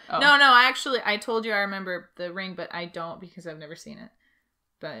remember. Oh. No, I told you I remember The Ring, but I don't because I've never seen it.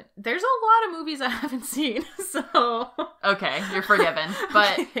 But there's a lot of movies I haven't seen, so... Okay, you're forgiven.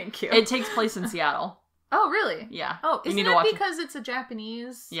 But thank you. It takes place in Seattle. Oh, really? Yeah. Oh, isn't it because it's a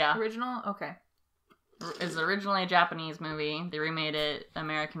Japanese original? Okay. It's originally a Japanese movie. They remade it,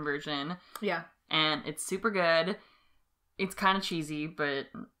 American version. Yeah. And it's super good. It's kind of cheesy, but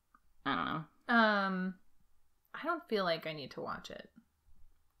I don't know. I don't feel like I need to watch it.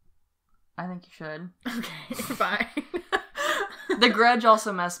 I think you should. Okay, fine. The Grudge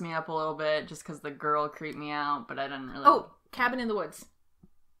also messed me up a little bit just because the girl creeped me out, but I didn't really... Oh, Cabin in the Woods.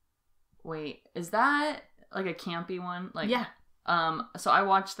 Wait, is that like a campy one? Like, yeah. So I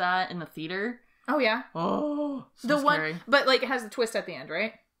watched that in the theater. Oh, yeah? Oh, so the scary. One, but like it has a twist at the end,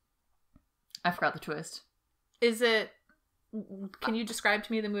 right? I forgot the twist. Is it... Can you describe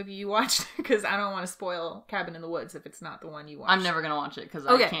to me the movie you watched? Because I don't want to spoil Cabin in the Woods if it's not the one you watched. I'm never going to watch it because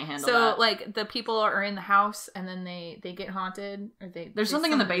I can't handle that. So, like, the people are in the house and then they get haunted. Or there's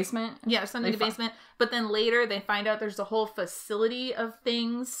something in the basement? Yeah, there's something in the basement. But then later they find out there's a whole facility of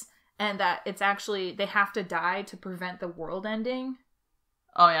things and that it's actually, they have to die to prevent the world ending.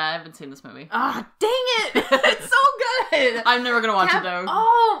 Oh, yeah, I haven't seen this movie. Ah, dang it! It's so good! I'm never going to watch it, though.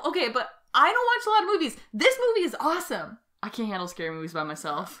 Oh, okay, but I don't watch a lot of movies. This movie is awesome. I can't handle scary movies by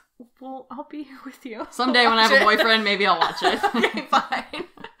myself. Well, I'll be here with you. Someday when I have a boyfriend, maybe I'll watch it. Okay, fine.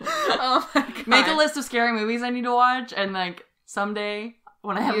 Oh my god. Make a list of scary movies I need to watch, and like someday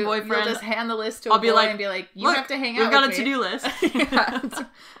when I have a boyfriend, you'll just hand the list to a boy and be like, "You have to hang out." We've got a to-do list. Yeah.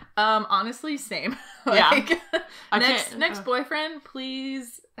 Honestly, same. Like, yeah. Next boyfriend,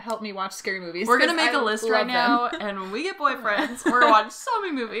 please help me watch scary movies. We're gonna make a list right now, and when we get boyfriends, we're gonna watch so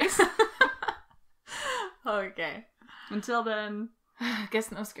many movies. Okay. Until then, I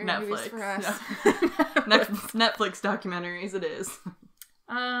guess no scary movies for us. No. Netflix documentaries it is.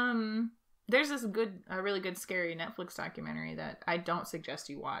 There's this really good scary Netflix documentary that I don't suggest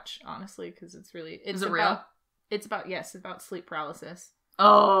you watch, honestly, because it's really... Is it real? It's about sleep paralysis.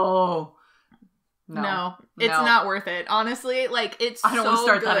 Oh. No, it's not worth it. Honestly, like, it's I don't want to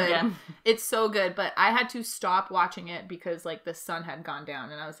start good. that again. It's so good, but I had to stop watching it because, like, the sun had gone down,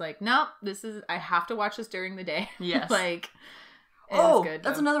 and I was like, nope, I have to watch this during the day. Yes. Like, it was good.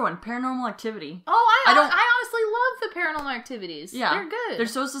 That's another one. Paranormal Activity. Oh, I honestly love the Paranormal Activities. Yeah. They're good. They're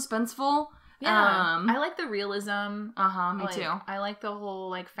so suspenseful. Yeah. I like the realism. Me too. I like the whole,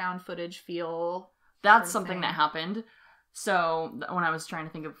 like, found footage feel. That's something that happened. So, when I was trying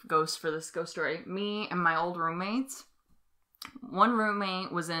to think of ghosts for this ghost story, me and my old roommates, one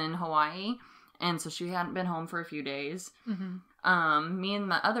roommate was in Hawaii, and so she hadn't been home for a few days. Mm-hmm. Me and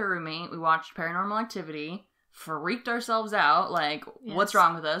my other roommate, we watched Paranormal Activity, freaked ourselves out, like, what's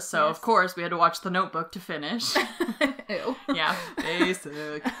wrong with us? So, of course, we had to watch The Notebook to finish. Ew. Yeah,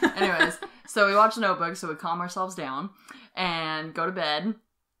 basic. Anyways, so we watched The Notebook, so we calm ourselves down, and go to bed.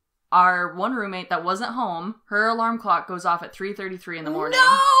 Our one roommate that wasn't home, her alarm clock goes off at 3:33 in the morning.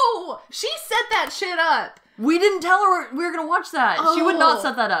 No! She set that shit up. We didn't tell her we were going to watch that. Oh. She would not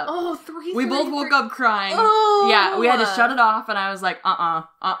set that up. Oh, 3:33. We both woke up crying. Oh. Yeah, we had to shut it off, and I was like,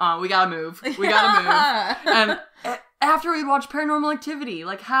 we gotta move. We gotta move. And after we'd watched Paranormal Activity,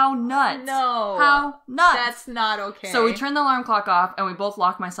 like, how nuts? No. How nuts? That's not okay. So we turned the alarm clock off, and we both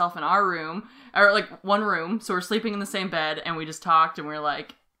locked myself in our room, or, like, one room, so we're sleeping in the same bed, and we just talked, and we were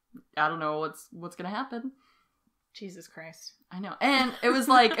like, I don't know what's gonna happen. Jesus Christ. I know. And it was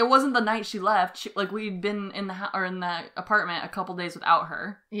like, it wasn't the night she left. Like, we'd been in the apartment a couple days without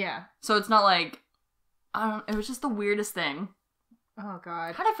her. Yeah. So it's not like, it was just the weirdest thing. Oh,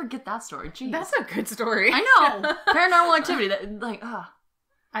 God. How did I forget that story? Jeez. That's a good story. I know. Paranormal Activity.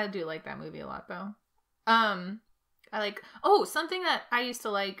 I do like that movie a lot, though. Something that I used to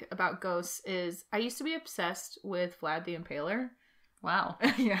like about ghosts is I used to be obsessed with Vlad the Impaler. Wow.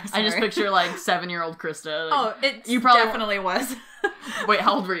 Yeah, I just picture, like, 7-year-old Krista. Like, you probably definitely was. Wait,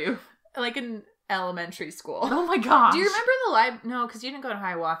 how old were you? Like, in elementary school. Oh my gosh. Do you remember the library? No, because you didn't go to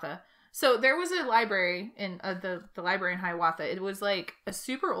Hiawatha. So there was a library in the library in Hiawatha. It was, like, a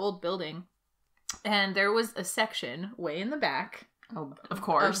super old building. And there was a section way in the back. Oh, of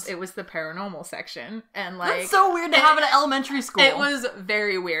course. It was the paranormal section. And, like... That's so weird to have at an elementary school. It was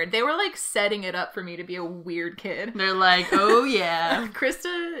very weird. They were, like, setting it up for me to be a weird kid. They're like, oh, yeah.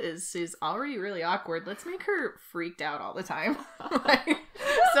 Krista is already really awkward. Let's make her freaked out all the time.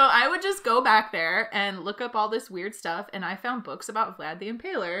 So I would just go back there and look up all this weird stuff, and I found books about Vlad the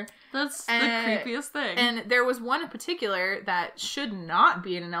Impaler. That's the creepiest thing. And there was one in particular that should not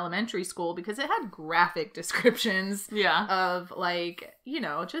be in an elementary school because it had graphic descriptions of, like,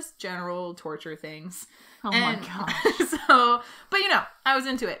 just general torture things. Oh my gosh. But I was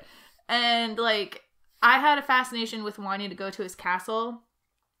into it. And, like, I had a fascination with wanting to go to his castle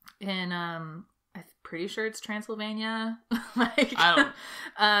in, I'm pretty sure it's Transylvania. Like, I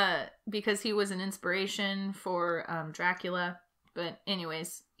don't. Because he was an inspiration for Dracula. But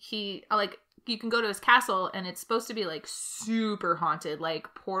anyways, you can go to his castle and it's supposed to be, like, super haunted,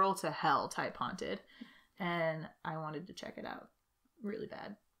 like Portal to Hell type haunted. And I wanted to check it out really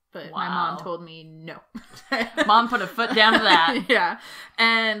bad. But my mom told me no. Mom put a foot down to that. Yeah.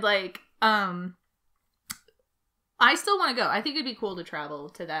 And, like, I still want to go. I think it'd be cool to travel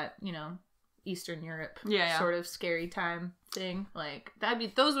to that, Eastern Europe sort of scary time thing. Like,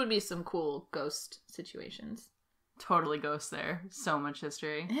 those would be some cool ghost situations. Totally ghosts there. So much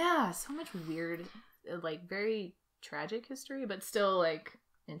history. Yeah, so much weird, like, very tragic history, but still, like,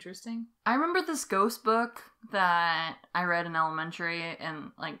 interesting. I remember this ghost book that I read in elementary,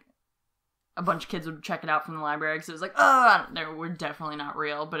 and, like, a bunch of kids would check it out from the library because it was like, they were definitely not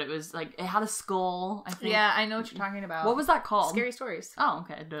real, but it was, like, it had a skull, I think. Yeah, I know what you're talking about. What was that called? Scary Stories. Oh,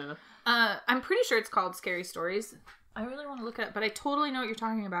 okay, duh. I'm pretty sure it's called Scary Stories. I really want to look it up, but I totally know what you're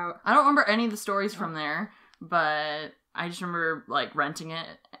talking about. I don't remember any of the stories from there, but I just remember, like, renting it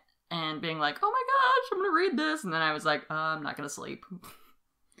and being like, oh my gosh, I'm gonna read this, and then I was like, I'm not gonna sleep.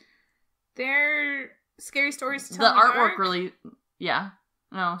 They're scary stories to tell. The artwork really,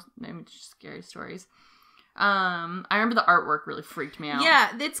 no, maybe just Scary Stories. I remember the artwork really freaked me out.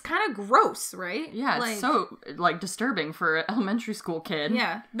 Yeah, it's kind of gross, right? Yeah, it's so, like, disturbing for an elementary school kid.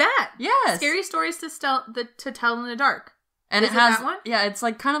 Yeah, that. Yes. Scary Stories to tell in the dark. And it has, that one? Yeah, it's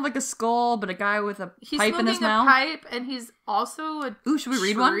like kind of like a skull, but a guy with a pipe in his mouth. He's smoking a pipe, and he's also a Ooh, should we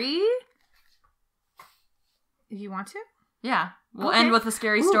read one? You want to? Yeah. We'll end with a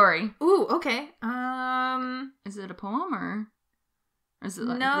scary story. Ooh, okay. Is it a poem, or is it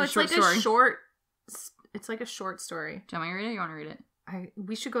like a short story? It's like a short story. Do you want me to read it? You want to read it?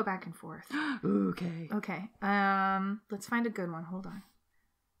 We should go back and forth. Okay. Okay. Let's find a good one. Hold on.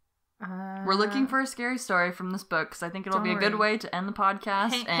 We're looking for a scary story from this book because I think it'll be a good way to end the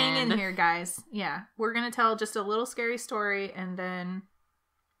podcast. Hang in here, guys. Yeah, we're gonna tell just a little scary story, and then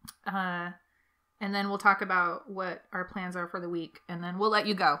we'll talk about what our plans are for the week, and then we'll let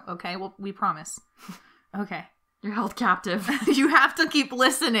you go. Okay, we promise. Okay, you're held captive. You have to keep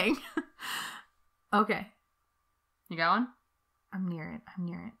listening. Okay, you got one? I'm near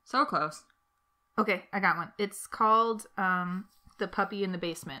it. So close. Okay, I got one. It's called The Puppy in the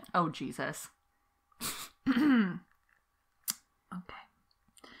Basement. Oh, Jesus. Okay.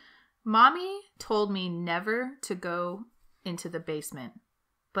 Mommy told me never to go into the basement,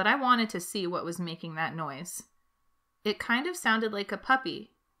 but I wanted to see what was making that noise. It kind of sounded like a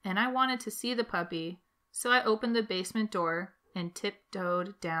puppy, and I wanted to see the puppy, so I opened the basement door and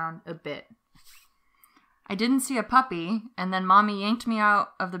tiptoed down a bit. I didn't see a puppy, and then Mommy yanked me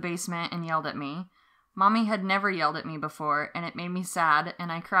out of the basement and yelled at me. Mommy had never yelled at me before, and it made me sad,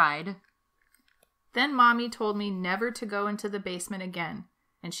 and I cried. Then Mommy told me never to go into the basement again,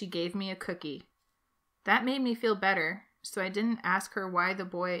 and she gave me a cookie. That made me feel better, so I didn't ask her why the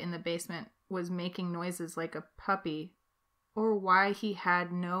boy in the basement was making noises like a puppy, or why he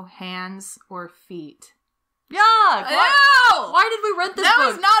had no hands or feet. Yuck! Why did we rent this book? That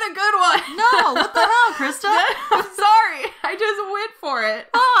was not a good one. No, what the hell, Krista? I'm sorry. I just went for it.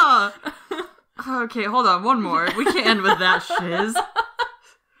 Okay, hold on. One more. We can't end with that shiz.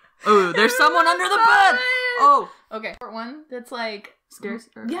 Oh, there's someone under the bed. Oh. Okay. One that's like... Scary?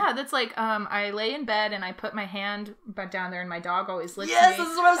 Yeah, that's like, I lay in bed and I put my hand down there and my dog always licks me. Yes, this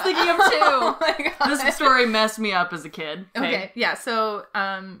is what I was thinking of too. Oh my God. This story messed me up as a kid. Okay, yeah, so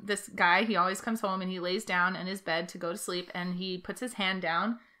this guy, he always comes home and he lays down in his bed to go to sleep and he puts his hand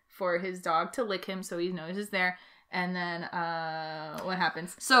down for his dog to lick him so he knows he's there. And then, what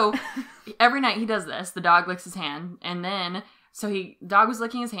happens? So, every night he does this. The dog licks his hand. And then, dog was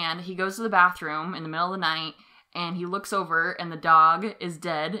licking his hand. He goes to the bathroom in the middle of the night. And he looks over, and the dog is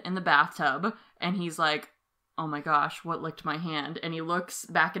dead in the bathtub. And he's like, oh my gosh, what licked my hand? And he looks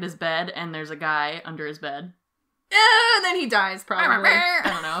back at his bed, and there's a guy under his bed. And then he dies, probably. I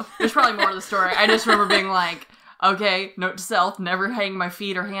don't know. There's probably more to the story. I just remember being like, okay, note to self, never hang my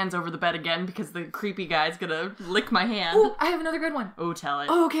feet or hands over the bed again because the creepy guy's gonna lick my hand. Oh, I have another good one. Oh, tell it.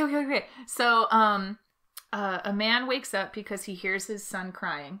 Oh, okay. So, a man wakes up because he hears his son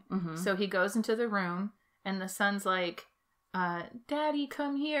crying. Mm-hmm. So he goes into the room. And the son's like, Daddy,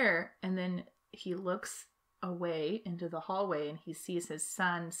 come here. And then he looks away into the hallway and he sees his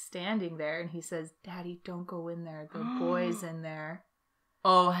son standing there. And he says, Daddy, don't go in there. The boy's in there.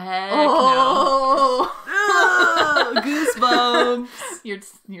 Oh, heck no. Goosebumps.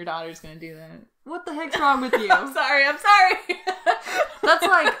 Your daughter's going to do that. What the heck's wrong with you? I'm sorry. That's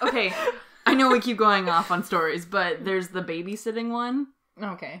like, okay, I know we keep going off on stories, but there's the babysitting one.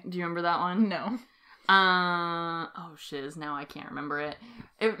 Okay. Do you remember that one? No. Oh shiz, now I can't remember it.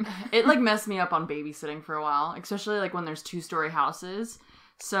 It like messed me up on babysitting for a while, especially like when there's 2-story houses.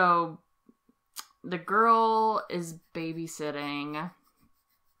 So the girl is babysitting.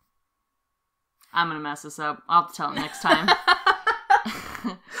 I'm gonna mess this up. I'll have to tell it next time.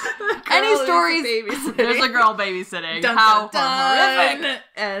 Any stories? There's a girl babysitting. Dun, How dun, dun. horrific!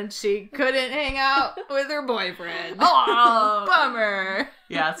 And she couldn't hang out with her boyfriend. Oh, bummer.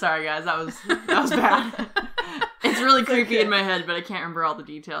 Yeah, sorry guys, that was bad. It's really creepy in my head, but I can't remember all the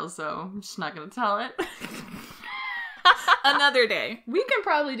details, so I'm just not gonna tell it. Another day. We can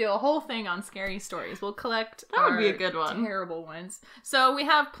probably do a whole thing on scary stories. We'll collect that would be a good one. Terrible ones. So we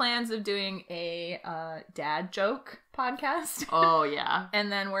have plans of doing a dad joke podcast. Oh, yeah.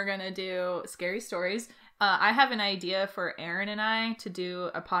 And then we're going to do scary stories. I have an idea for Aaron and I to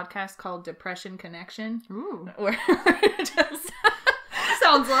do a podcast called Depression Connection. Ooh. Where we're just...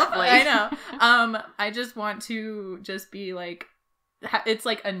 Sounds lovely. I know. I just want to just be like, it's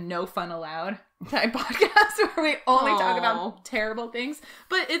like a no fun allowed type podcast where we only talk about terrible things,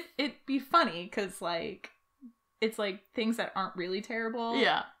 but it'd be funny because like it's like things that aren't really terrible.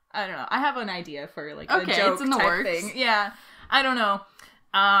 Yeah, I don't know. I have an idea for like a joke it's in the type works. Thing. Yeah, I don't know.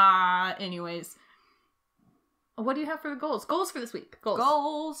 Anyways, what do you have for the goals? Goals for this week.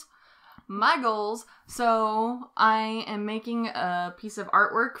 Goals. My goals. So I am making a piece of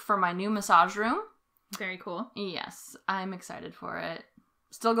artwork for my new massage room. Very cool. Yes, I'm excited for it.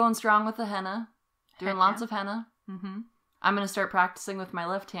 Still going strong with the henna. Doing lots of henna. Mm-hmm. I'm going to start practicing with my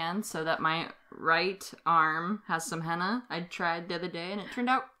left hand so that my right arm has some henna. I tried the other day and it turned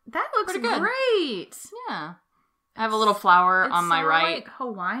out that looks pretty good. Great. Yeah. I have a little flower on my right. Like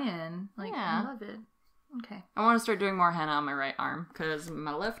Hawaiian. Like, yeah. I love it. Okay. I want to start doing more henna on my right arm because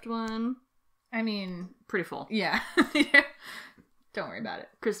my left one, I mean, pretty full. Yeah. Don't worry about it.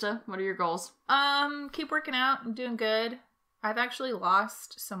 Krista, what are your goals? Keep working out. I'm doing good. I've actually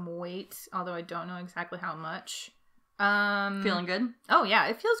lost some weight, although I don't know exactly how much. Feeling good? Oh, yeah.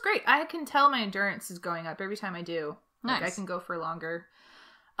 It feels great. I can tell my endurance is going up every time I do. Nice. Like, I can go for longer.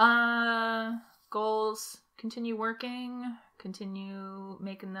 Goals. Continue working. Continue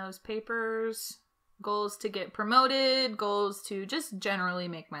making those papers. Goals to get promoted. Goals to just generally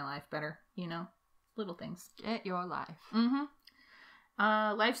make my life better. You know? Little things. Get your life.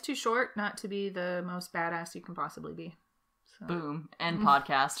 Mm-hmm. Life's too short not to be the most badass you can possibly be. So. Boom. End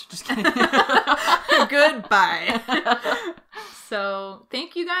podcast. Just kidding. Goodbye. So,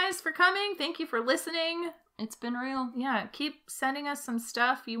 thank you guys for coming. Thank you for listening. It's been real. Yeah, keep sending us some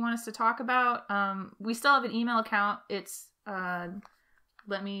stuff you want us to talk about. We still have an email account. It's,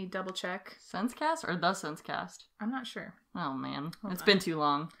 let me double check. Sensecast or the Sensecast? I'm not sure. Oh, man. It's on. been too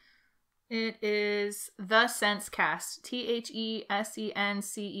long. It is the Sensecast. TheSencecast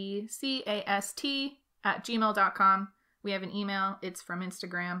 @gmail.com. We have an email. It's from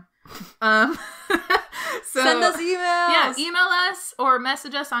Instagram. So, send us emails. Yeah, email us or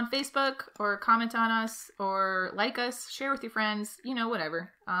message us on Facebook or comment on us or like us, share with your friends, you know,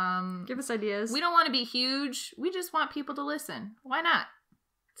 whatever. Give us ideas. We don't want to be huge. We just want people to listen. Why not?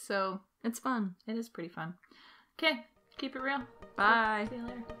 So it's fun. It is pretty fun. Okay, keep it real. Bye. See you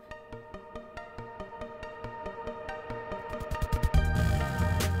later.